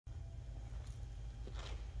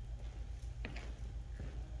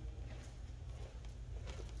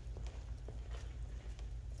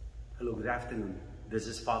Hello, good afternoon. This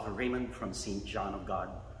is Father Raymond from St. John of God.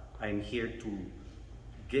 I am here to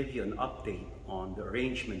give you an update on the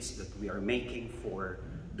arrangements that we are making for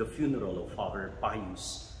the funeral of Father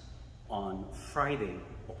Pius. On Friday,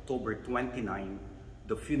 October 29,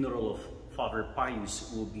 the funeral of Father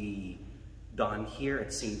Pius will be done here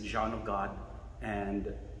at St. John of God,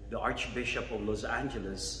 and the Archbishop of Los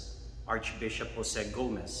Angeles, Archbishop Jose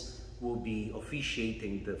Gomez, will be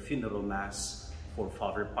officiating the funeral mass for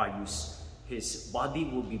Father Pius. His body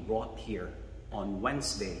will be brought here on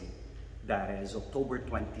Wednesday, that is October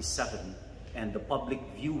 27, and the public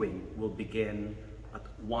viewing will begin at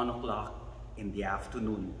 1 o'clock in the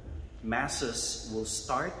afternoon. Masses will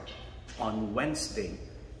start on Wednesday.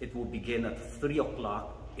 It will begin at 3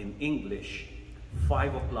 o'clock in English,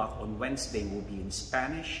 5 o'clock on Wednesday will be in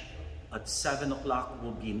Spanish, at 7 o'clock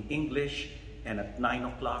will be in English, and at 9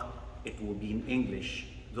 o'clock it will be in English.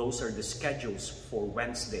 Those are the schedules for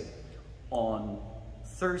Wednesday. On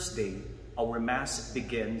Thursday, our Mass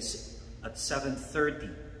begins at 7:30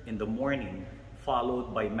 in the morning,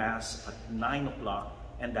 followed by Mass at 9 o'clock,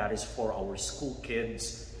 and that is for our school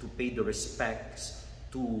kids to pay the respects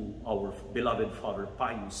to our beloved Father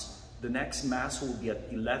Pius. The next Mass will be at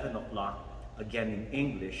 11 o'clock, again in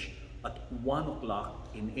English, at 1 o'clock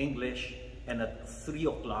in English, and at 3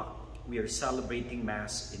 o'clock we are celebrating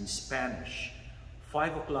Mass in Spanish.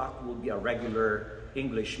 5 o'clock will be a regular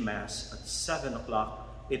English Mass. At 7 o'clock,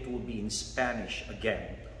 it will be in Spanish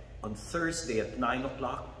again. On Thursday at 9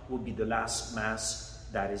 o'clock will be the last Mass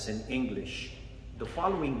that is in English. The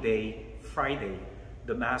following day, Friday,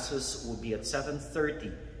 the Masses will be at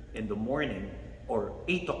 7:30 in the morning, or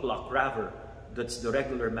 8 o'clock rather. That's the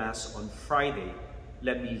regular Mass on Friday.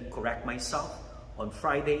 Let me correct myself. On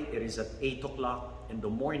Friday, it is at 8 o'clock in the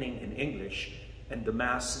morning in English, and the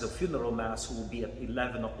Mass, the funeral Mass, will be at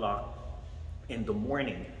 11 o'clock in the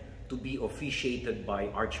morning, to be officiated by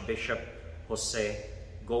Archbishop Jose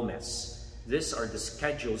Gomez. These are the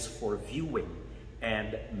schedules for viewing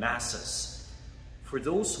and Masses. For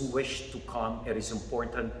those who wish to come, it is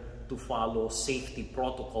important to follow safety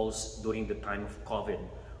protocols during the time of COVID.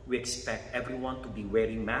 We expect everyone to be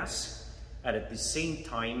wearing masks, and at the same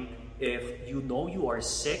time, if you know you are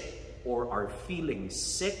sick or are feeling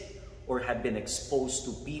sick or have been exposed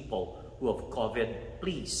to people who have COVID,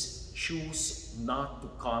 please choose not to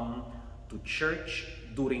come to church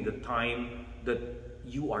during the time that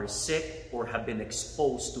you are sick or have been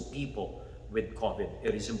exposed to people with COVID.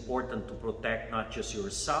 It is important to protect not just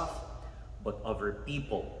yourself, but other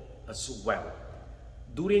people as well.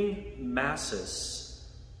 During Masses,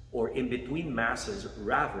 or in between Masses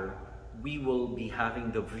rather, we will be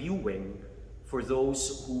having the viewing for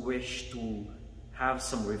those who wish to have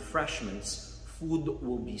some refreshments. Food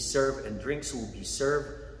will be served and drinks will be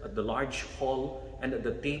served at the large hall and at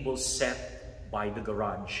the tables set by the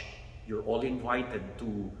garage. You're all invited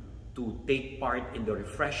to take part in the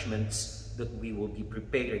refreshments that we will be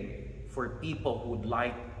preparing. For people who would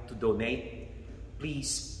like to donate,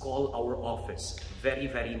 please call our office. Very,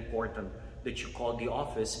 very important that you call the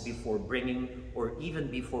office before bringing or even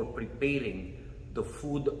before preparing the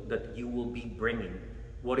food that you will be bringing.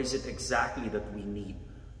 What is it exactly that we need?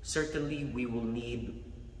 Certainly, we will need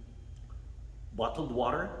bottled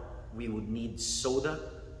water, we would need soda,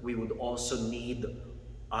 we would also need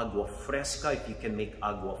agua fresca, if you can make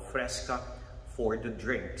agua fresca for the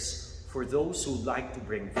drinks. For those who like to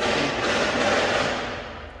bring food,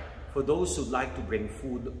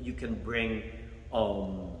 you can bring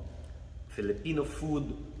Filipino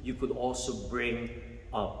food. You could also bring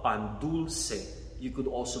pan dulce. You could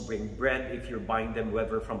also bring bread if you're buying them,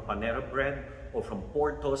 whether from Panera Bread or from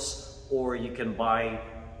Portos, or you can buy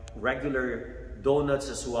regular donuts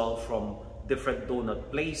as well from different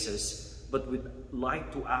donut places. But we'd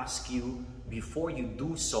like to ask you, before you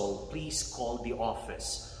do so, please call the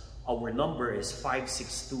office. Our number is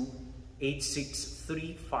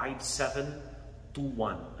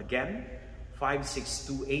 562-863-5721. Again,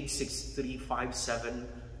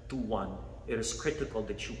 562-863-5721. It is critical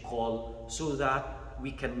that you call so that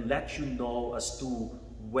we can let you know as to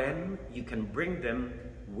when you can bring them,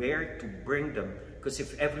 where to bring them. Because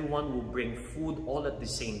if everyone will bring food all at the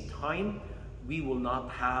same time, we will not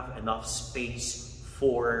have enough space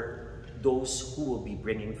for those who will be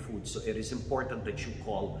bringing food. So it is important that you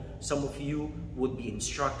call. Some of you would be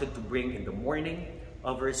instructed to bring in the morning,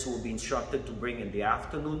 others will be instructed to bring in the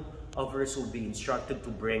afternoon, others will be instructed to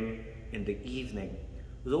bring in the evening.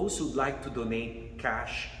 Those who'd like to donate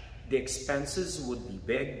cash, the expenses would be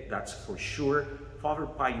big, that's for sure. Father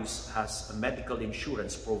Pius has a medical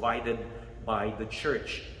insurance provided by the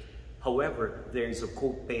church. However, there is a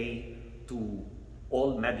copay to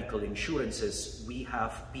all medical insurances, we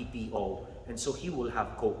have PPO, and so he will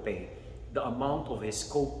have copay. The amount of his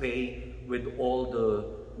copay with all the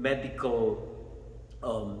medical,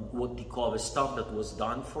 what they call the stuff that was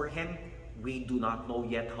done for him, we do not know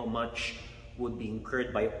yet how much would be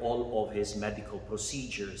incurred by all of his medical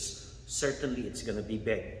procedures. Certainly it's going to be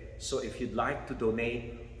big. So if you'd like to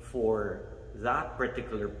donate for that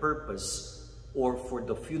particular purpose or for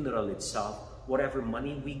the funeral itself, whatever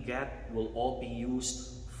money we get will all be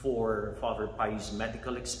used for Father Pius'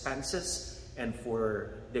 medical expenses and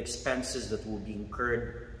for the expenses that will be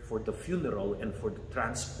incurred for the funeral and for the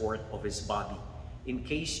transport of his body. In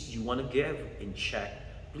case you want to give in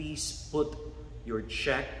check, please put your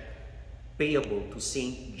check payable to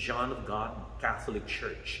St. John of God Catholic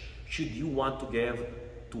Church. Should you want to give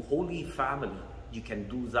to Holy Family, you can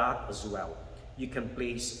do that as well. You can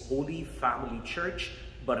place Holy Family Church,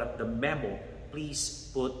 but at the memo, please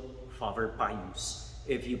put Father Pius.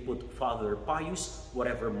 If you put Father Pius,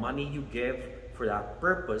 whatever money you give for that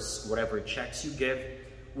purpose, whatever checks you give,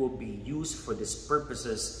 will be used for these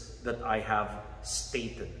purposes that I have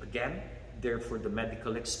stated. Again, they're for the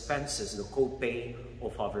medical expenses, the copay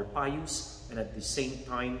of Father Pius, and at the same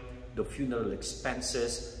time, the funeral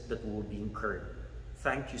expenses that will be incurred.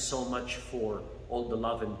 Thank you so much for all the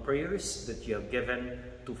love and prayers that you have given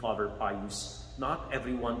to Father Pius. Not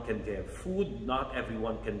everyone can give food, not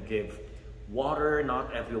everyone can give water,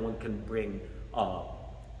 not everyone can bring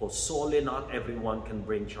pozole, not everyone can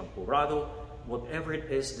bring champurrado. Whatever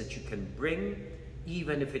it is that you can bring,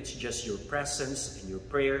 even if it's just your presence and your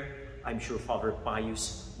prayer, I'm sure Father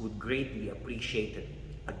Pius would greatly appreciate it.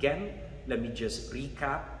 Again, let me just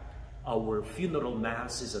recap. Our funeral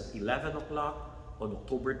mass is at 11 o'clock on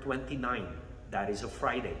October 29. That is a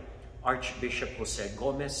Friday. Archbishop Jose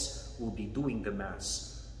Gomez will be doing the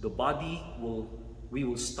mass. The body we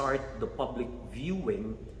will start the public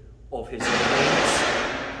viewing of his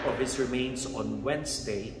remains on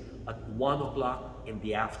Wednesday at 1 o'clock in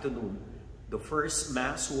the afternoon. The first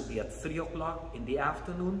mass will be at 3 o'clock in the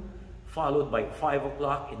afternoon, followed by 5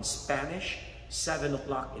 o'clock in Spanish, 7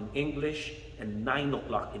 o'clock in English, and 9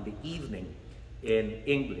 o'clock in the evening in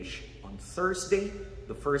English. On Thursday,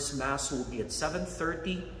 the first mass will be at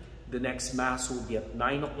 7:30. The next mass will be at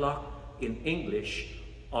 9 o'clock in English.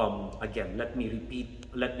 Again, let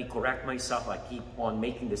me correct myself. I keep on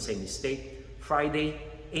making the same mistake. Friday,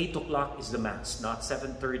 8 o'clock is the mass, not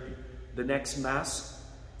 7:30. The next mass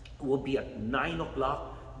will be at 9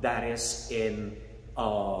 o'clock. That is in,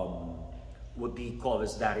 what do you call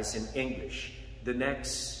this? That is in English. The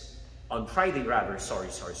next, on Friday rather, sorry.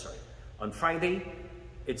 On Friday,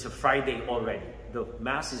 it's a Friday already. The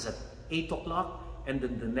mass is at 8 o'clock, and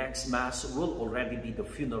then the next mass will already be the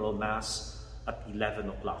funeral mass at 11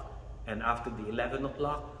 o'clock. And after the 11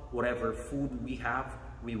 o'clock, whatever food we have,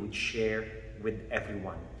 we would share with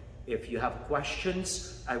everyone. If you have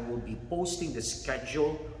questions, I will be posting the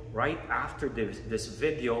schedule right after this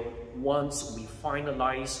video. Once we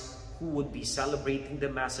finalize who would be celebrating the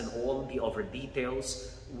mass and all the other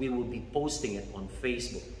details, we will be posting it on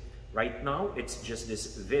Facebook. Right now, it's just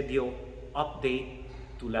this video update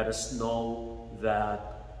to let us know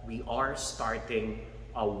that we are starting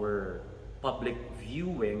our public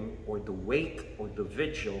viewing or the wake or the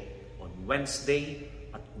vigil on Wednesday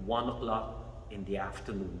at 1 o'clock in the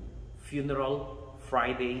afternoon. Funeral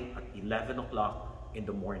Friday at 11 o'clock in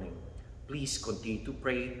the morning. Please continue to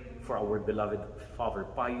pray for our beloved Father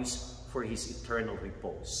Pius for his eternal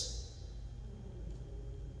repose.